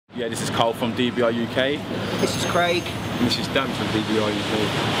Yeah, this is Carl from DBR UK. This is Craig. And this is Dan from DBR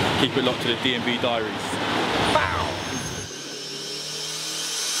UK. Keep it locked to the D&B Diaries. Bow!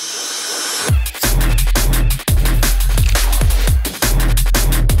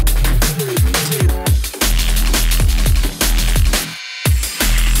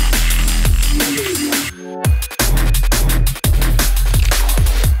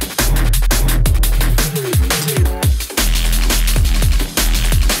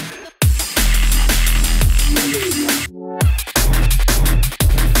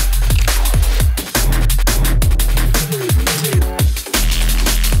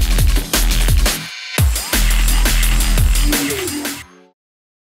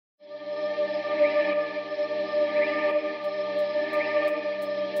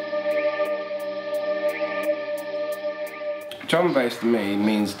 Drum and bass to me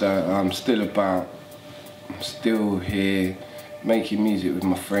means that I'm still here making music with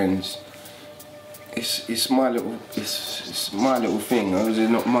my friends. It's my little thing. Obviously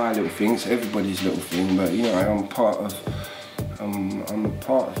not my little thing, it's everybody's little thing, but you know, I'm part of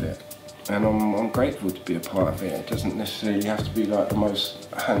it. And I'm grateful to be a part of it. It doesn't necessarily have to be like the most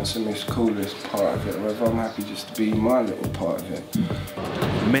handsomest, coolest part of it, whether I'm happy just to be my little part of it.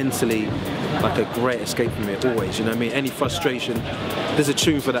 Mentally, like a great escape from it, always, you know what I mean? Any frustration, there's a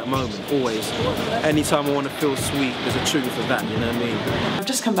tune for that moment, always. Anytime I want to feel sweet, there's a tune for that, you know what I mean? I've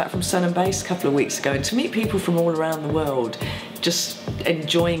just come back from Drum and Bass a couple of weeks ago, and to meet people from all around the world, just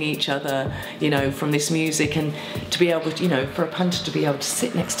enjoying each other, you know, from this music, and to be able to, you know, for a punter to be able to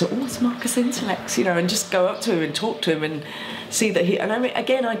sit next to all Marcus intellects, you know, and just go up to him and talk to him and see that he, and I mean,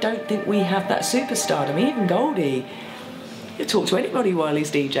 again, I don't think we have that superstardom. Even Goldie, he'll talk to anybody while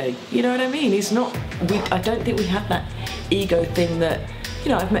he's DJ, you know what I mean? He's not, I don't think we have that ego thing that, you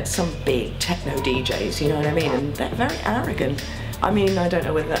know, I've met some big techno DJs, you know what I mean, and they're very arrogant. I mean, I don't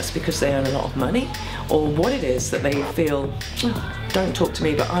know whether that's because they earn a lot of money or what it is that they feel, oh, don't talk to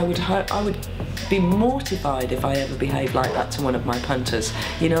me, but I would be mortified if I ever behaved like that to one of my punters,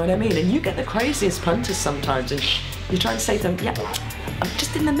 you know what I mean? And you get the craziest punters sometimes, and you try to say to them, yeah, I'm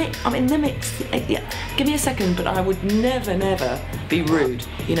just in the mix, I'm in the mix, yeah, give me a second, but I would never, never be rude.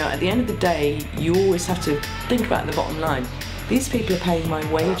 You know, at the end of the day, you always have to think about the bottom line. These people are paying my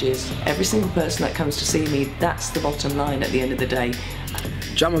wages. Every single person that comes to see me, that's the bottom line at the end of the day.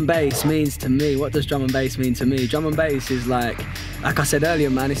 Drum and bass means to me, what does drum and bass mean to me? Drum and bass is like I said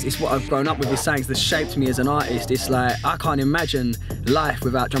earlier, man, it's what I've grown up with, these sounds that shaped me as an artist. It's like, I can't imagine life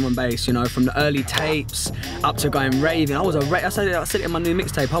without drum and bass, you know, from the early tapes up to going raving. I said it in my new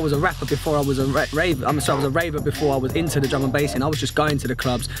mixtape, I was a rapper before I was a raver. I was a raver before I was into the drum and bass, and I was just going to the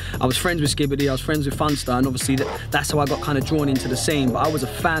clubs. I was friends with Skibbity, I was friends with Funstar, and obviously that's how I got kind of drawn into the scene, but I was a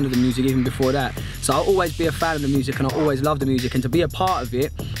fan of the music even before that. So I'll always be a fan of the music, and I always love the music, and to be a part of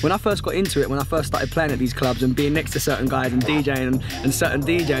it, when I first got into it, when I first started playing at these clubs and being next to certain guys and DJing and certain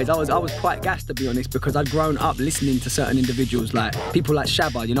DJs, I was quite gassed, to be honest, because I'd grown up listening to certain individuals, like people like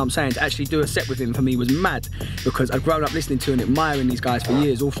Shabba, you know what I'm saying? To actually do a set with him for me was mad, because I'd grown up listening to and admiring these guys for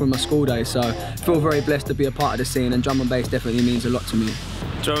years, all from my school days. So I feel very blessed to be a part of the scene, and drum and bass definitely means a lot to me.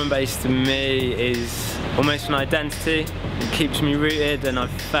 Drum and bass to me is almost an identity. It keeps me rooted, and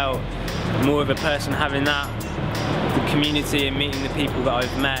I've felt more of a person having that. The community and meeting the people that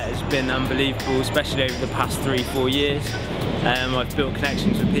I've met has been unbelievable, especially over the past 3-4 years. I've built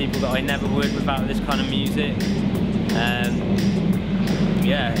connections with people that I never would without this kind of music.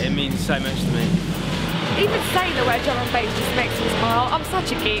 Yeah, it means so much to me. Even saying the word drum and bass just makes me smile. I'm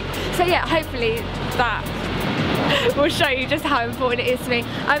such a geek. So yeah, hopefully that will show you just how important it is to me.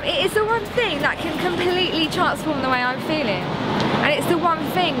 It is the one thing that can completely transform the way I'm feeling. And it's the one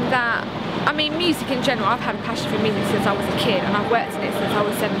thing that, I mean, music in general, I've had a passion for music since I was a kid, and I've worked in it since I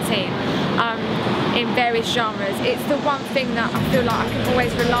was 17, in various genres. It's the one thing that I feel like I can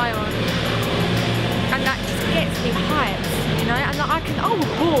always rely on, and that just gets me hyped, you know, and that I will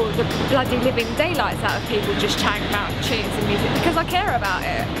bore the bloody living daylights out of people just chatting about tunes and music, because I care about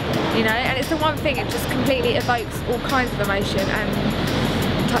it, you know, and it's the one thing, it just completely evokes all kinds of emotion and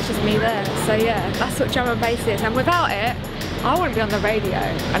touches me there. So yeah, that's what drum and bass is, and without it, I wouldn't be on the radio,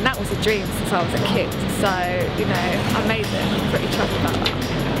 and that was a dream since I was a kid, so, you know, amazing. I'm pretty chuffed about that.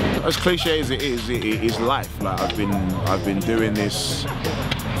 As cliche as it is life. Like, I've been doing this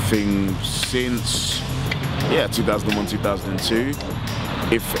thing since, yeah, 2001, 2002.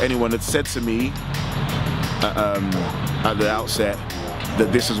 If anyone had said to me at the outset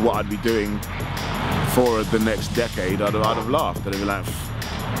that this is what I'd be doing for the next decade, I'd have laughed. I'd have been like,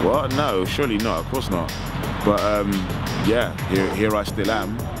 what? No, surely not, of course not. But yeah, here I still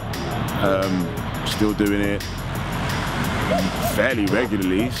am, still doing it, fairly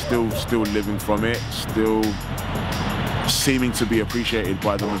regularly, still living from it, still seeming to be appreciated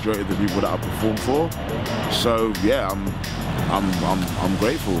by the majority of the people that I perform for. So yeah, I'm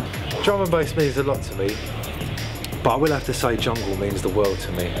grateful. Drum and bass means a lot to me, but I will have to say jungle means the world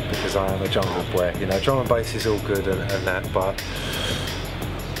to me because I am a jungle boy. You know, drum and bass is all good and that, but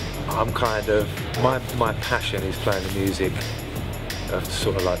I'm kind of, my passion is playing the music of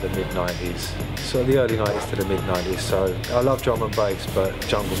sort of like the mid-90s, sort of the early 90s to the mid-90s. So I love drum and bass, but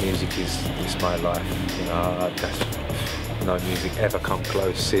jungle music is my life. You know, that's no music ever come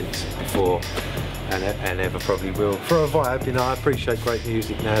close since, before, and ever probably will. For a vibe, you know, I appreciate great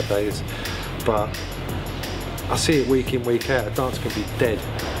music nowadays, but I see it week in, week out. A dance can be dead,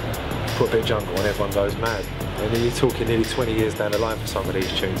 put a bit of jungle and everyone goes mad. And then you're talking nearly 20 years down the line for some of these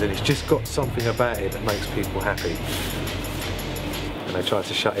tunes, and it's just got something about it that makes people happy. And they tried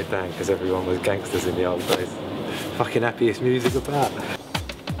to shut it down because everyone was gangsters in the old days. Fucking happiest music about.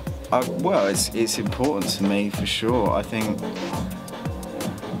 Well, it's important to me for sure. I think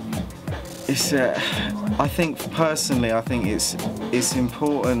it's. I think personally, I think it's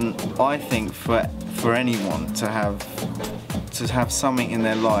important. I think for anyone to have something in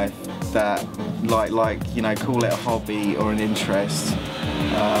their life that like you know, call it a hobby or an interest.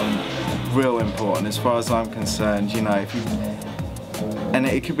 Real important as far as I'm concerned. You know, if you. And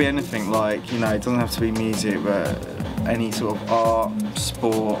it could be anything, like, you know, it doesn't have to be music, but any sort of art,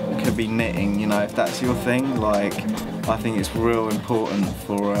 sport, it could be knitting, you know, if that's your thing. Like, I think it's real important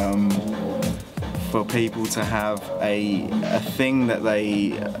for people to have a thing that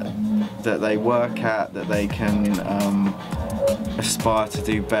they work at, that they can aspire to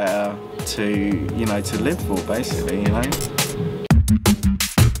do better, to, you know, to live for, basically, you know.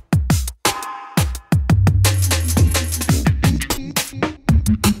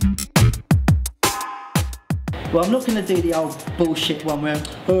 Well, I'm not going to do the old bullshit one where,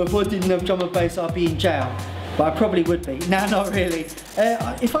 oh, if I didn't have drum and bass, I'd be in jail. But I probably would be. No, not really.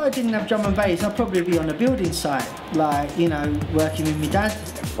 If I didn't have drum and bass, I'd probably be on a building site, like, you know, working with my dad.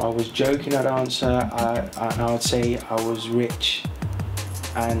 If I was joking, I'd answer, I would say I was rich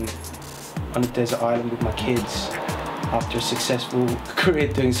and on a desert island with my kids after a successful career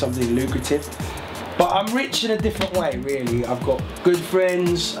doing something lucrative. But I'm rich in a different way, really. I've got good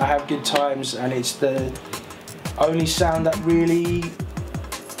friends, I have good times, and it's the only sound that really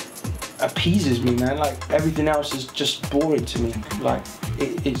appeases me, man. Like, everything else is just boring to me. Like,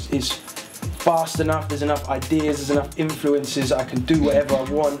 it's fast enough, there's enough ideas, there's enough influences, I can do whatever I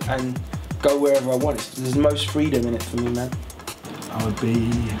want and go wherever I want. There's the most freedom in it for me, man. I would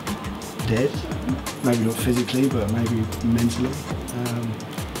be dead, maybe not physically, but maybe mentally.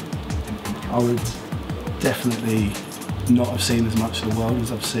 I would definitely not have seen as much of the world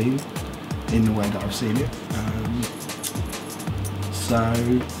as I've seen, in the way that I've seen it. So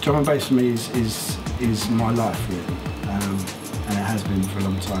drum and bass for me is my life, really, and it has been for a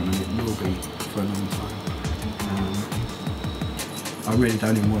long time, and it will be for a long time. I really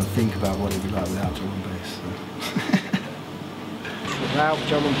don't even want to think about what it'd be like without drum and bass. So. Without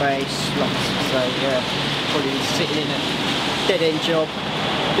drum and bass, so yeah, probably sitting in a dead-end job,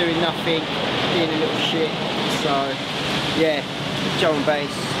 doing nothing, being a little shit. So yeah, drum and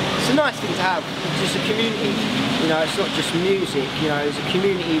bass. It's a nice thing to have. It's just a community, you know, it's not just music, you know, there's a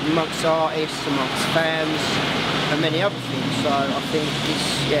community amongst artists, amongst fans, and many other things. So I think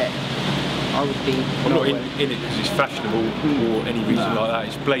it's, yeah, I would be... I'm not in it because it's fashionable or any reason like that.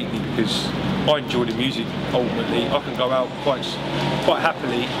 It's blatantly because I enjoy the music, ultimately. I can go out quite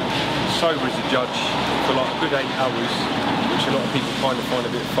happily, sober as a judge, for like a good 8 hours, which a lot of people kind of find a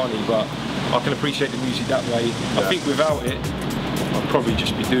bit funny, but I can appreciate the music that way. I think without it, I'd probably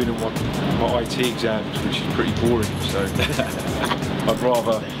just be doing my IT exams, which is pretty boring, so I'd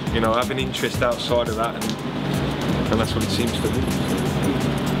rather, you know, have an interest outside of that, and that's what it seems to me.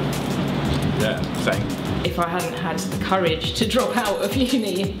 Yeah, same. If I hadn't had the courage to drop out of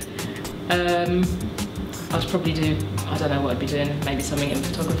uni, I'd probably do, I don't know what I'd be doing, maybe something in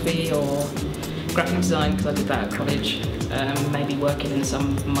photography or graphic design, because I did that at college. Maybe working in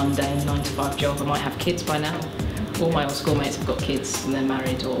some mundane 9-to-5 job. I might have kids by now. All my old schoolmates have got kids and they're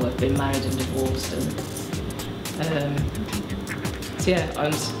married or have been married and divorced. And, so yeah,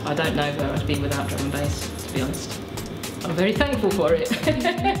 I don't know where I'd be without drum and bass, to be honest. I'm very thankful for it.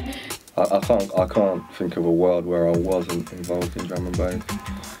 I can't think of a world where I wasn't involved in drum and bass.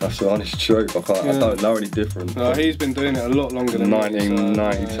 That's the honest truth. I don't know any different. No, he's been doing it a lot longer than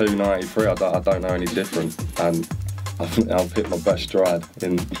 1992, so, 93. I don't know any different, and I've hit my best stride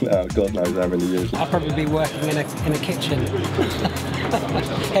in God knows how many years. I'll probably be working in a kitchen.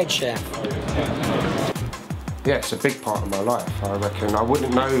 Head chef. yeah, it's a big part of my life, I reckon. I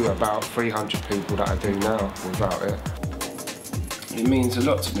wouldn't know about 300 people that I do now without it. It means a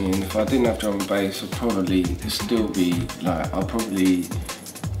lot to me, and if I didn't have drum and bass, I'd probably still be like, I'd probably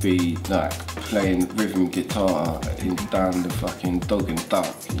be like playing rhythm guitar down the fucking Dog and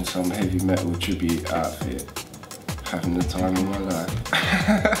Duck in some heavy metal tribute outfit, having the time of my life.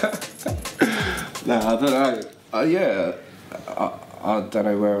 No, I don't know. Yeah, I don't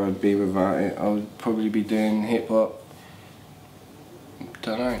know where I'd be without it. I would probably be doing hip hop.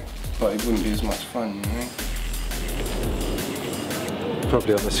 Don't know, but it wouldn't be as much fun, you know.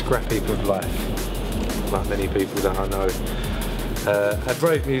 Probably on the scrap heap of life, like many people that I know. Had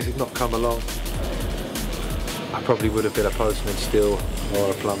rave music not come along, I probably would have been a postman still, or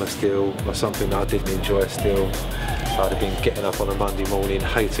a plumber still, or something that I didn't enjoy still. I'd have been getting up on a Monday morning,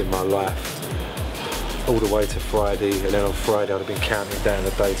 hating my life, all the way to Friday, and then on Friday I'd have been counting down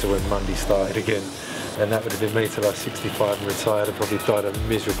the day to when Monday started again. And that would have been me till I was 65 and retired, and probably died a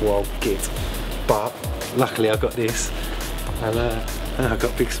miserable old git. But luckily I got this, and I've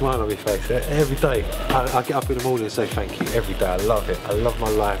got a big smile on my face. Every day I get up in the morning and say thank you. Every day, I love it. I love my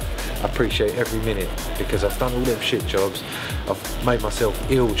life. I appreciate every minute, because I've done all them shit jobs. I've made myself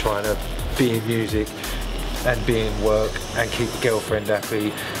ill trying to be in music and be in work and keep the girlfriend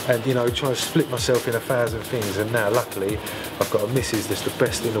happy, and you know, trying to split myself in 1,000 things. And now luckily I've got a missus that's the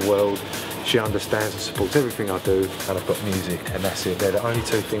best in the world. She understands and supports everything I do, and I've got music, and that's it. They're the only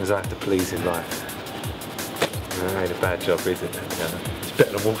two things I have to please in life. It ain't a bad job, is it? You know, it's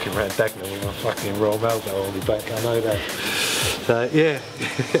better than walking around Dagenham with my fucking Royal Melbourne on my back, I know that. So yeah.